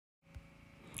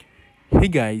Hey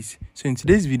guys, so in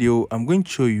today's video I'm going to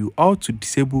show you how to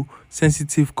disable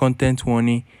sensitive content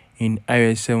warning in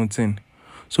iOS 17.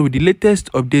 So with the latest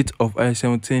update of iOS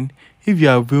 17, if you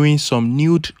are viewing some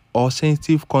nude or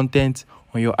sensitive content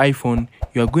on your iPhone,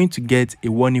 you are going to get a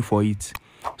warning for it.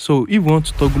 So if you want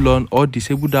to toggle on or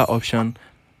disable that option,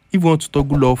 if you want to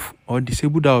toggle off or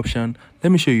disable that option,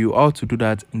 let me show you how to do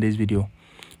that in this video.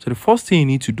 So the first thing you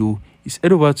need to do is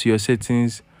head over to your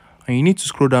settings and you need to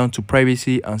scroll down to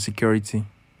privacy and security.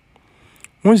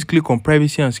 Once you click on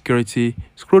privacy and security,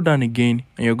 scroll down again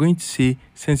and you're going to see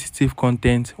sensitive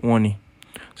content warning.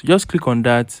 So just click on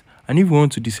that, and if you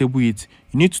want to disable it,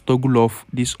 you need to toggle off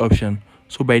this option.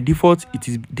 So by default it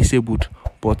is disabled,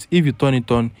 but if you turn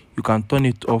it on, you can turn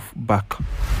it off back.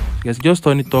 Yes, just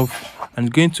turn it off and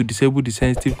it's going to disable the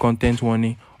sensitive content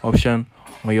warning option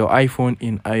on your iPhone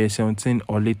in iOS 17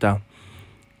 or later.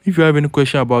 If you have any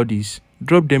question about this,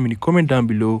 drop them in the comment down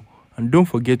below, and don't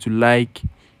forget to like,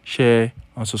 share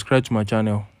and subscribe to my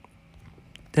channel.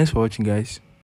 Thanks for watching, guys.